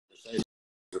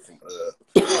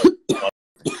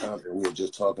We were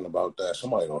just talking about that.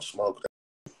 Somebody gonna smoke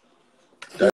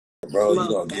that. Bro, you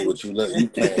gonna get what you look.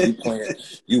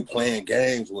 You playing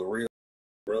games with real,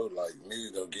 bro. Like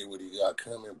nigga gonna get what he got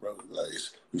coming, bro. Like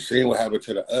you seen what happened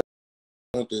to the other.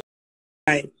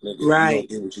 Right, nigga, right. You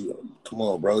get what you. Come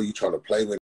on, bro. You trying to play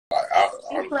with?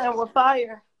 You playing with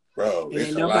fire, bro. It's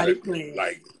Ain't a lot nobody of playing.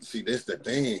 like. See, this the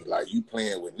thing. Like you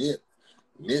playing with Nip.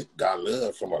 Nip got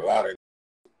love from a lot of.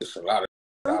 It's a lot of.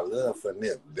 Got love for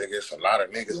Nip, nigga. It's a lot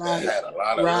of niggas that had a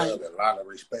lot of love and a lot of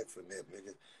respect for Nip,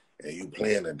 nigga. And you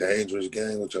playing a dangerous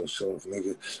game with yourself,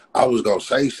 nigga. I was gonna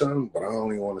say something, but I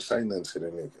don't even want to say nothing to the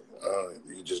nigga.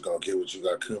 You just gonna get what you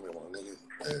got coming, my nigga.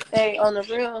 hey, on the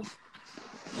real.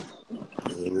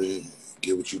 You know,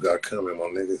 get what you got coming, my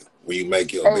nigga. When you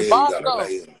make your bed, you gotta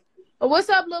lay it. What's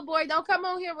up, little boy? Don't come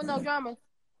on here with no drama.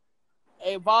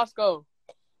 Hey, Boskoe.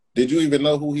 Did you even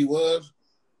know who he was?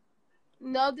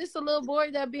 No, this a little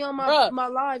boy that be on my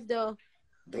live though.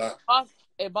 Block.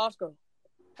 Hey, Boskoe.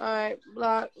 All right,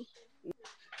 block.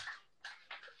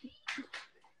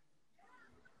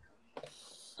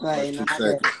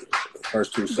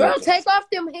 First 2 seconds. Girl, take off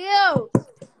them heels.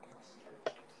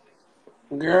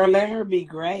 Girl, let her be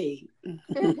great.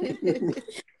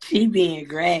 She being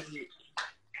great.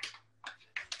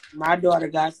 My daughter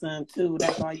got some too.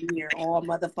 That's all you hear all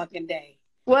motherfucking day.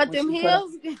 What, them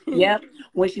heels? Yep.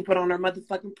 When she put on her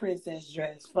motherfucking princess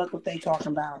dress. Fuck what they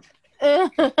talking about.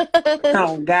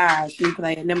 Oh, God. She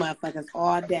playing them motherfuckers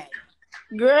all day.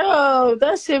 Girl,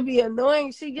 that should be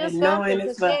annoying. She just found them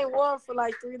because she ain't worn for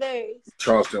like 3 days.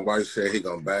 Charleston White said he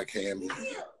gonna backhand me.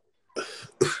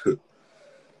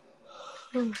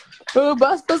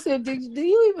 Boskoe said, do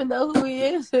you even know who he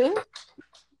is?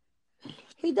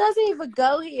 He doesn't even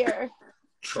go here.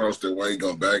 Charleston White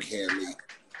gonna backhand me.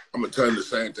 I'm gonna tell him the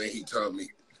same thing he told me.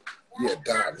 Yeah,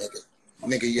 die, nigga.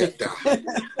 Nigga, yeah,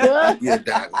 die. Yeah,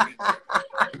 die, nigga.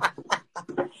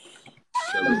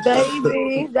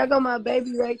 Baby. That go my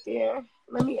baby right there.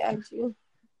 Let me ask you.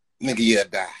 Nigga, yeah,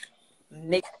 die.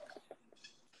 Nick.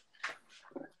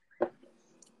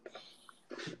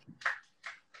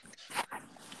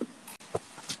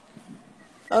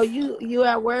 Oh, you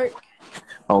at work?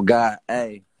 Oh, God.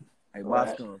 Hey,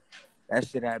 Boskoe. That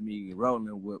shit had me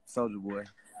rolling with Soulja Boy.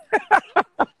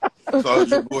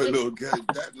 Soulja Boy, little guy,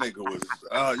 that nigga was,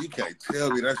 you can't tell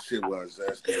me that shit was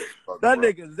zesty. That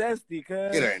nigga zesty,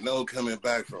 cuz. It ain't no coming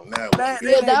back from that. That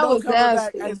was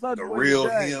nasty. Hey, the real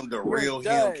him, the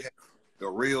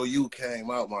real you came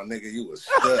out, my nigga. You was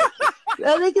stuck.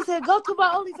 That nigga said, go to my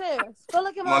OnlyFans. Go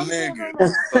look at my OnlyFans right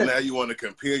now. So now you want to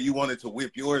compare. You wanted to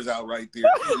whip yours out right there.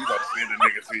 You got to send the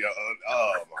nigga to your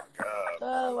oh, my God.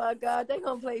 Oh, my God. They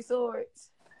gonna play swords.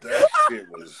 That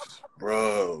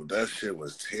shit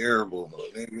was terrible, my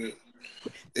nigga.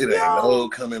 It ain't no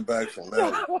coming back from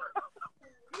that one.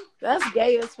 That's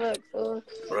gay as fuck, fool.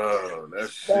 Bro, that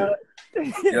shit.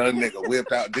 Young nigga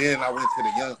whipped out. Then I went to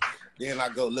the young. Then I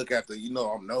go look at the,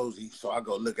 I'm nosy, so I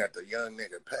go look at the young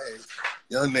nigga page.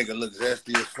 Young nigga looks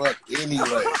zesty as fuck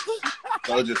anyway.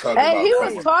 So I was just talking about. He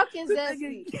was talking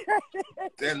zesty.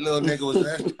 That little nigga was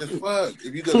zesty as fuck.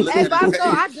 If you could look at Boskoe, his page.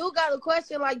 I do got a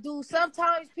question. Like, do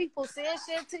sometimes people send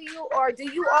shit to you, or do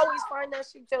you always find that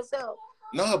shit yourself?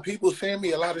 No, people send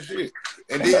me a lot of shit.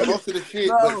 And then most of the shit,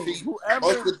 but see,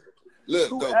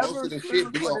 most of the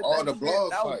shit be on all the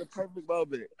blog sites. That was the perfect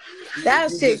moment.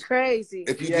 That shit crazy.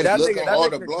 If you just look on all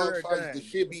the blog sites, the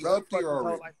shit be up there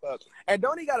already. And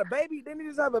don't he got a baby? Didn't he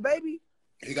just have a baby?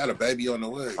 He got a baby on the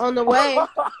way. On the way.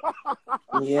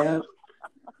 Yeah.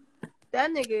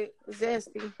 That nigga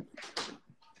zesty.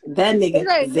 That nigga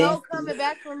there ain't no coming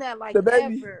back from that like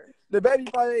ever. The baby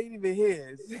probably ain't even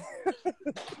his.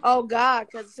 Oh, God,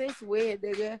 because it's weird,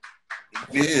 nigga.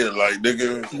 Yeah, like,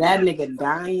 nigga. That nigga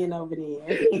dying over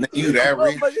there. You that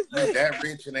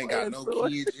rich and ain't got no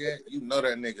kids yet. You know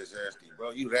that nigga's nasty,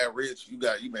 bro. You that rich, you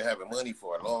been having money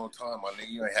for a long time, my nigga.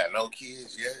 You ain't had no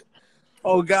kids yet.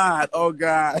 Oh, God.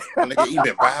 Nigga,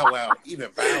 even Bow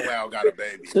Wow got a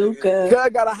baby. Cuz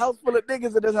got a house full of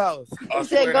niggas in his house. He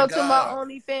said, go to my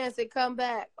OnlyFans and come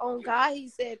back. Oh, God, he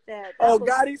said that.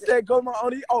 He said, go to my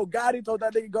Only. Oh, God, he told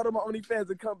that nigga, go to my OnlyFans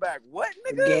and come back. What,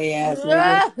 nigga? Gay ass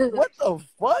nigga. What the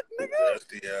fuck, nigga?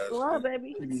 Zesty ass. Come on,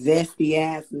 baby. Zesty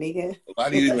ass nigga.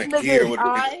 Why do you even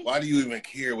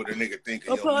care what a nigga think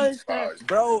of your size?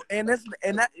 Bro, and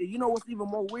that, you know what's even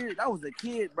more weird? That was a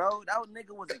kid, bro. That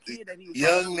nigga was a kid that he was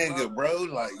young nigga, bro.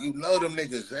 Like, you know them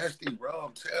niggas zesty, bro.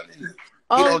 I'm telling you.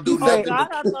 Oh, he don't do nothing. God,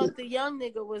 I thought the young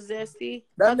nigga was zesty.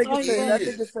 That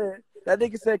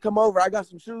nigga said, come over. I got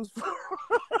some shoes for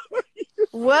you.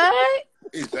 What?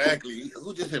 Exactly.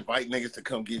 Who just invite niggas to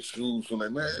come get shoes from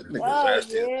them? Man, niggas Oh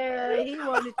nasty. yeah, he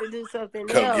wanted to do something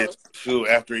Come else. get shoes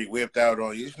after he whipped out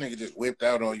on you. This nigga just whipped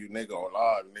out on you, nigga, on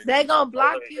live, nigga. They gonna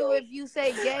block you if you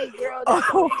say gay, girl.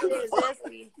 That's what they said,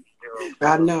 Zesty.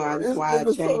 I know. That's This why I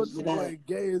nigga changed Soulja it up. Boy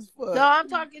gay as fuck. No, I'm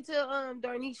talking to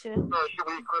Darnisha.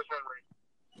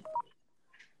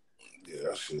 Yeah,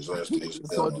 that shit's nasty as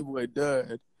Soulja hell. Boy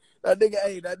done. That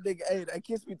nigga, that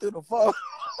kissed me through the phone.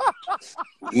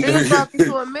 He was talking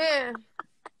to a man.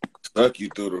 Suck you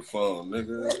through the phone,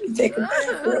 nigga. Take a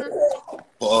breath real quick.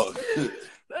 Fuck.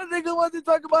 That nigga wanted to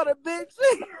talk about a bitch.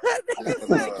 That nigga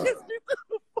said kiss me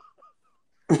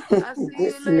through I see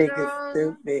This you later nigga on.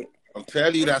 stupid. I'm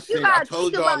telling you that shit. I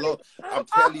told y'all. I'm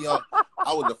telling y'all.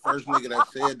 I was the first nigga that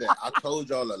said that. I told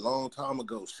y'all a long time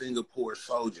ago. Singapore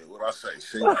soldier. What I say?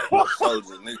 Singapore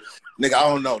soldier. Nigga, I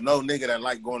don't know no nigga that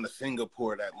like going to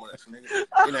Singapore that much. Nigga,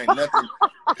 it ain't nothing.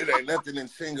 It ain't nothing in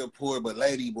Singapore but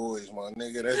lady boys, my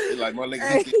nigga. That's it. Like my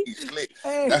nigga, he think he's slick.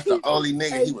 That's the only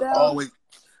nigga he was always.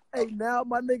 Hey, now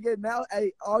my nigga,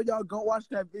 hey, all y'all go watch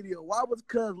that video. Why was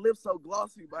Cuz lips so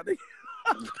glossy, my nigga?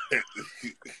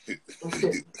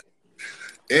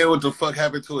 And what the fuck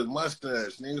happened to his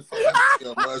mustache? Nigga, fuck happened to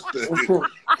your mustache?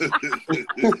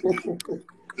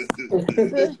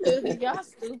 Y'all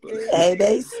stupid. Hey,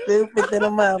 they stupid than a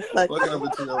motherfucker. What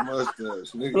happened to your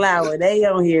mustache, nigga? Flower, they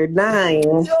on here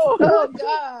dying. Oh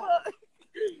God.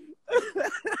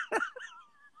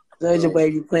 Soulja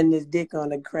Boy be putting his dick on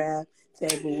the crab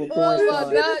table with porn Oh my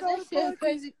stars. God, that shit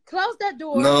crazy. Close that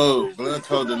door. No, Blood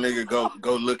told the nigga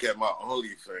go look at my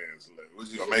OnlyFans. Like, what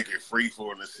you gonna make it free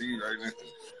for him to see right now?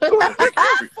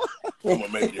 I'm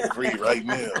gonna make it free right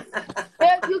now.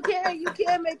 Yeah, you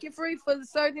can make it free for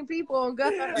certain people on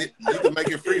God. You can make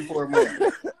it free for him, man.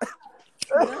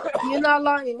 You're not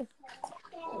lying.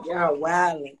 Y'all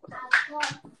wildin'.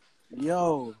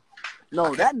 Yo.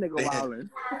 No, that nigga wildin'.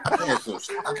 I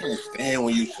can't stand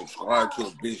when you subscribe to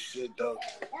a bitch shit though,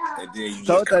 and then you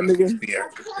Told just that nigga.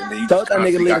 and then you Told that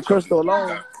nigga constantly leave got the crystal your,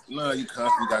 alone. No, you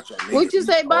constantly got your nigga. What you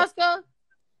say, meat Bosco?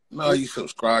 No, you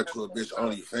subscribe to a bitch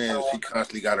OnlyFans. She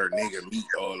constantly got her nigga meat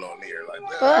all on there, like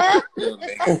little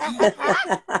nigga meat.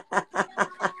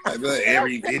 Like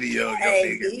every video, your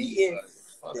nigga meat. Like,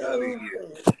 fuck out of here.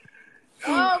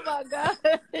 Oh my God.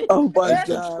 Oh my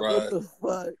God, Unsubscribe. what the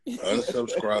fuck?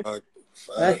 Unsubscribe.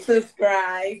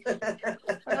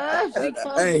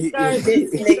 Unsubscribe. Hey,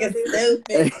 This nigga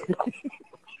stupid.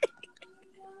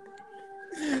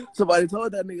 Somebody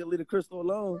told that nigga leave the crystal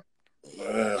alone.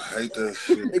 I hate that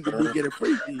shit. Nigga be getting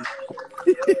freaky.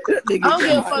 I don't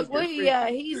give a fuck where he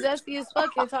at. He's zesty as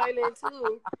fuck in Thailand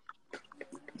too.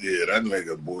 Yeah, that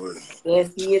nigga boy.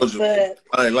 Zesty as fuck.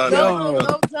 I ain't lying.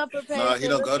 No jumper page. Nah, he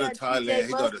don't go to Thailand.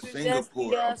 He go to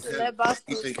Singapore.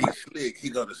 He think he's slick. He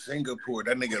go to Singapore.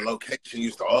 That nigga location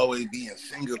used to always be in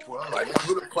Singapore. I'm like,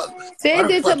 who the fuck? Send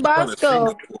it to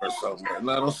Boskoe. Or something.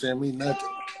 No, don't send me nothing.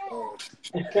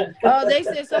 Oh, they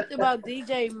said something about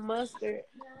DJ Mustard.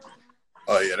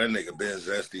 Oh yeah, that nigga been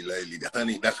zesty lately.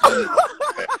 Honey, that's honey.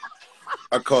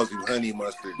 I call him honey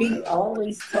mustard. He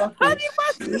always talking. Honey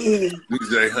mustard.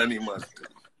 DJ honey mustard.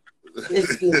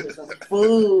 This is a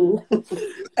fool.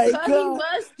 Hey, Honey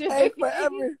Mustard. Hey,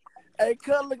 forever. Hey,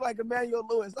 Cud look like Emmanuel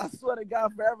Lewis. I swear to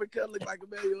God, forever Cud look like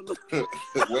Emmanuel Lewis.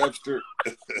 Webster.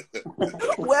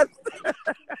 Webster.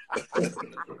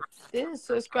 Then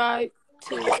subscribe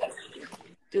to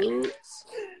dudes.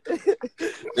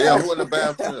 Yeah, who in the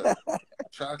bathtub?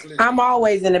 Chocolate. I'm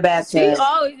always in the She bathtub.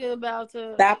 always in about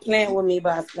to. Stop playing with me,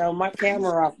 Bosco. My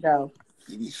camera off though.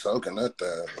 You be soaking that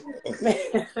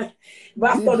thing.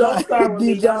 Bosco, don't start with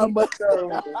me. DJ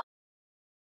Bosco.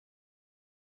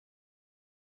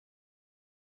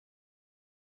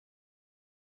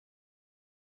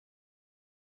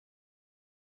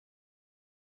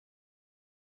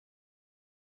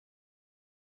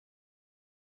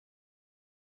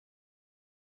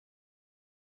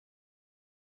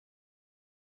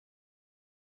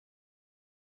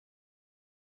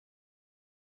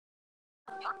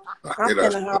 I'm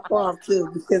gonna hop off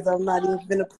too because I'm not even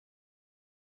gonna.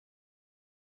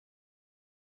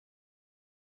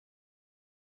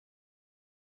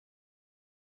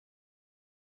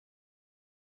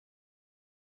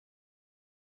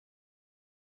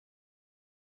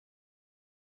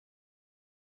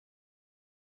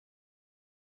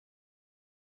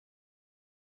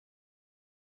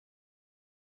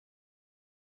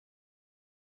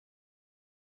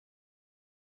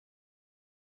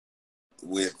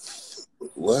 With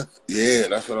what? Yeah,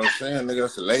 that's what I'm saying, nigga.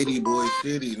 That's a lady boy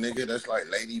city, nigga. That's like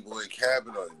lady boy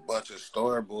capital, a bunch of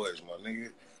star boys, my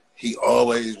nigga. He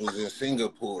always was in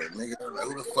Singapore, nigga. Like,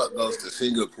 who the fuck goes to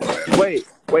Singapore?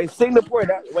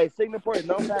 Singapore is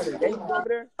known for having gays over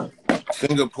there?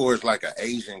 Singapore is like an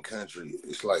Asian country.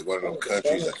 It's like one of them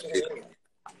countries that's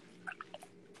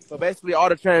So basically all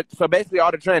the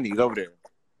trannies over there.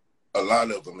 a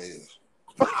lot of them is.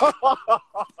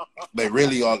 They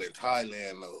really all in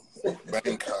Thailand though.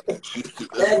 Bangkok and shit.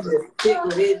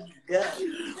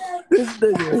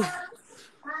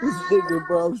 This nigga,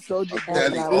 bro, so I'm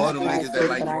telling you, all them niggas that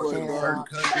like going to certain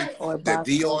countries, the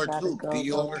DR too.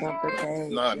 DR.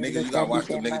 Nah, niggas, you gotta watch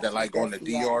them niggas that like going to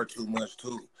DR too much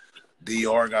too.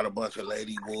 DR got a bunch of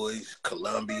lady boys.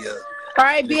 Colombia. All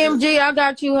right, BMG, I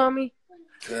got you, homie.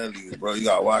 Tell you, bro, you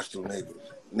gotta watch them niggas.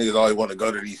 Niggas always want to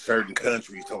go to these certain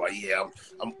countries. Talk like, yeah,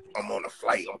 I'm on a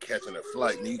flight. I'm catching a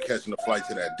flight. Nigga, you catching a flight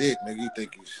to that dick, nigga. You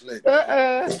think you slick?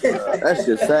 That's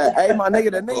just sad. Hey, my nigga,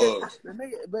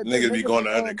 niggas be going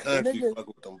to other countries, fuck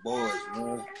with them boys,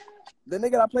 man. The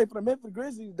nigga that played for the Memphis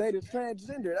Grizzlies dated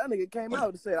transgender. That nigga came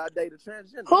out and said I dated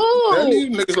transgender. Who? Tell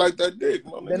you niggas like that dick,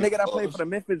 man. The nigga that played for the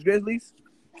Memphis Grizzlies.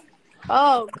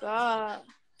 Oh God.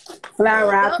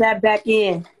 Flower, I'll tap back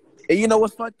in. And you know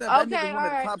what's fucked up? Okay, that nigga one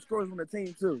of the right. top scorers on the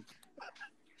team too.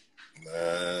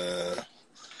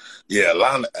 Yeah,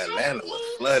 Atlanta was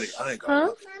flooded. I ain't gonna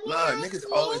lie. Nah, niggas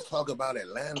always talk about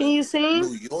Atlanta. Can you sing?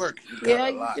 New York, Yeah, a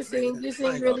you lot, can sing. nigga. You I sing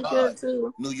ain't really gonna good lie.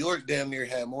 too. New York damn near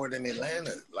had more than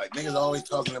Atlanta. Like, niggas always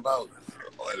talking about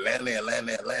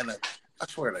Atlanta. I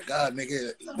swear to God,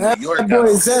 nigga, New York that boy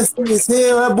is zesty as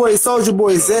hell. That boy Soulja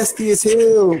Boy is zesty as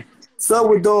hell. What's up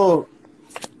with dog?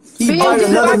 He invited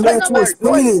another man to his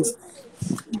penis.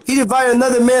 He invited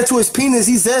another man to his penis.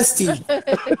 He's zesty.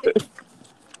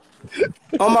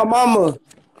 On my mama.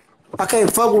 I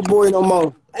can't fuck with boy no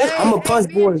more. I'm a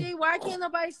punch boy. BMG, why can't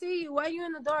nobody see you? Why you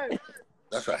in the dark?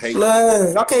 That's a hate.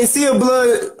 Man, I can't see a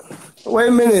blood. Wait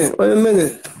a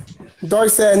minute. Dark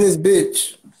side in this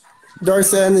bitch.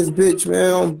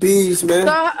 Man. On bees, man.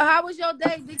 So how was your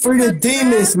day? Did Free the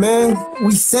demons, man.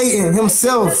 We Satan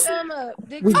himself.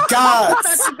 We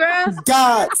gods.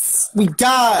 We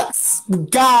gods.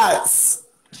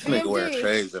 Nigga wearing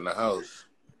shades in the house.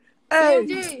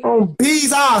 Hey. On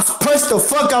bees, I'll punch the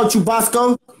fuck out you,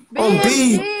 Boskoe. On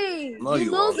bees. No,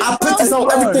 you won't. I put this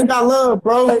on everything I love,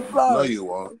 bro. No, you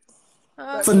won't.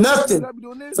 For nothing.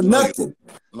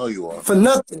 No, you won't. For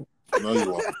nothing. No,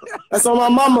 you won't. That's on my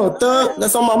mama, thug.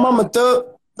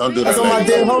 Don't do that. That's on my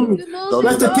dead homie.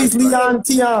 Rest in peace, Leon and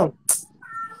Tion.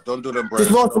 Don't do that, bro.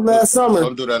 Just lost him last summer.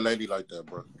 Don't do that lady like that,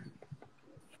 bro.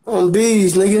 On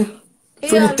bees, nigga.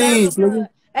 Free the thieves, nigga.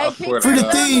 Hey, free the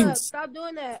thieves. Stop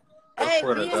doing that.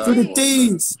 Free the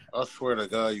thieves. I swear to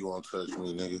God, you won't touch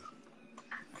me, nigga.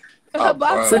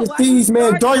 Free the thieves,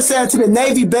 man. Dark side to the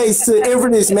Navy base to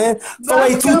Inverness, man.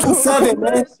 48227,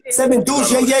 man. 7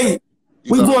 dudes, yeah.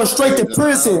 We going straight to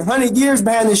prison. 100 years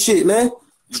behind this shit, man.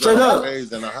 Straight up.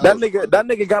 That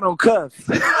nigga got on cuffs.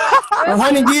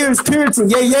 100 years, Puritan,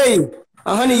 yeah.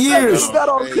 100 years. Got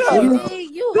on cuffs.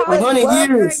 100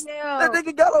 years. That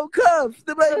nigga got on cuffs.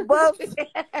 Them ain't buffs.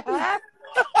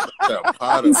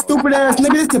 You stupid ass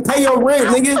nigga. This to pay your rent,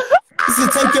 nigga. This to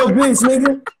take your bitch,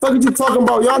 nigga. Fuck are you talking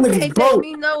about? Y'all niggas broke.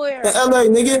 In LA,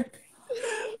 nigga.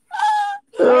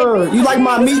 You like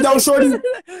my meat though, shorty? You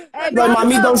like my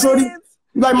meat though, shorty?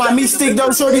 You like my meat stick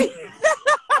though, shorty?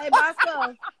 Hey,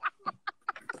 Boskoe.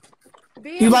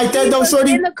 You like that though,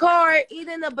 shorty? In the car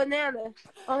eating a banana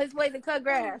on his way to cut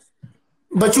grass.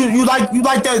 But you like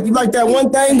that one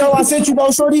thing though I sent you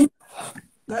though, shorty?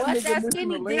 What, that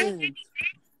skinny dick?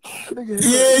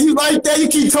 Yeah, you like that. You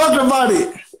keep talking about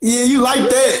it. Yeah, you like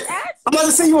that. I'm about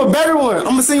to send you a better one. I'm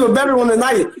gonna send you a better one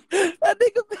tonight. That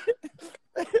nigga.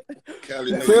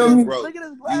 Kelly, nigga, you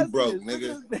broke.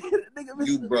 Nigga.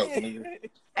 You broke, nigga.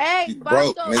 Hey, you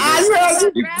broke,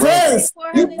 Boskoe. You pressed.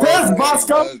 You pressed,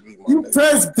 Boskoe. You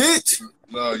pressed, bitch.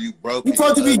 No, you broke. You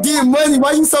supposed to be getting money.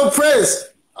 Why you so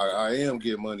pressed? I am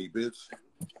getting money, bitch.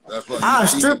 That's what I'll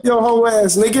strip your whole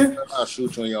ass, nigga. I'll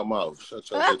shoot you in your mouth. Shut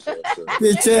your bitch ass up.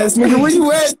 Bitch ass nigga. Where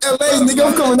you at, LA, nigga?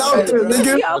 I'm coming out there,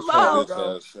 nigga.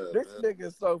 This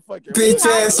nigga so fucking bitch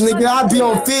ass nigga. I'll be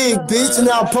on Fig, bitch, and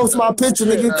I'll post my picture,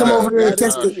 nigga. Come over there and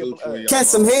catch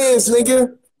some hands,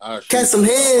 nigga. Catch some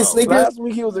hands, nigga. Last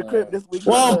week he was a Crip. This week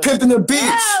well, I'm pimping the bitch.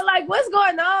 Yeah, like what's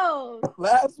going on?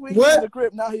 Last week he was a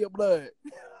Crip. Now he a blood.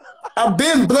 I've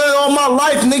been blood all my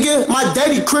life, nigga. My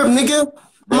daddy Crip, nigga.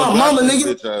 My mama, nigga.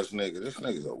 Bitch ass nigga. This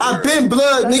nigga's a weird. I've been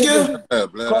blood, nigga.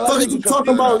 What are you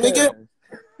talking about, nigga?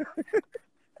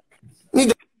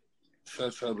 Nigga.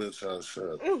 Shut your bitch ass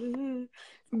up.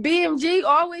 BMG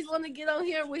always want to get on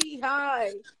here when he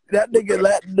high. That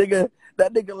nigga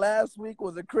That nigga last week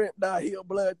was a Crip, now he a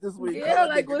Blood this week. Yeah,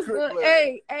 like what's good?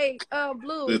 Hey,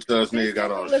 Blue. This nigga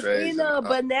got on was shades. Eating a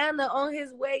banana on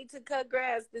his way to cut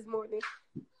grass this morning.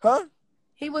 Huh?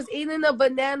 He was eating a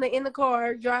banana in the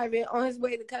car, driving on his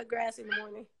way to cut grass in the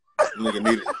morning. Nigga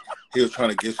needed. He was trying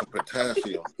to get some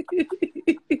potassium.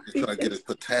 He's trying to get his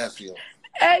potassium.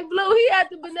 Hey, Blue, he had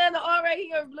the banana all right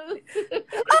here, Blue.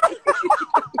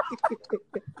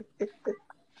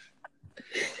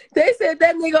 They said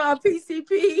that nigga on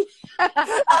PCP.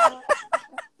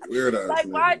 Weird ass. Like,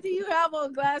 nigga. why do you have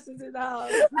on glasses in the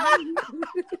house?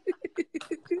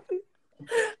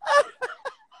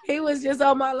 He was just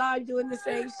on my live doing the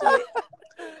same shit.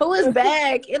 Who is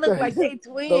back? It looked like they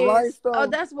twins. Oh,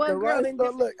 that's one girl.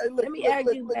 Look, let me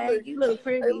ask you, back. You look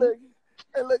pretty. Hey, look.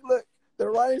 The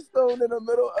rhinestone in the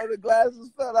middle of the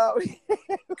glasses fell out.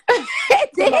 I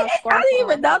didn't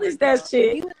even notice that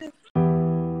shit.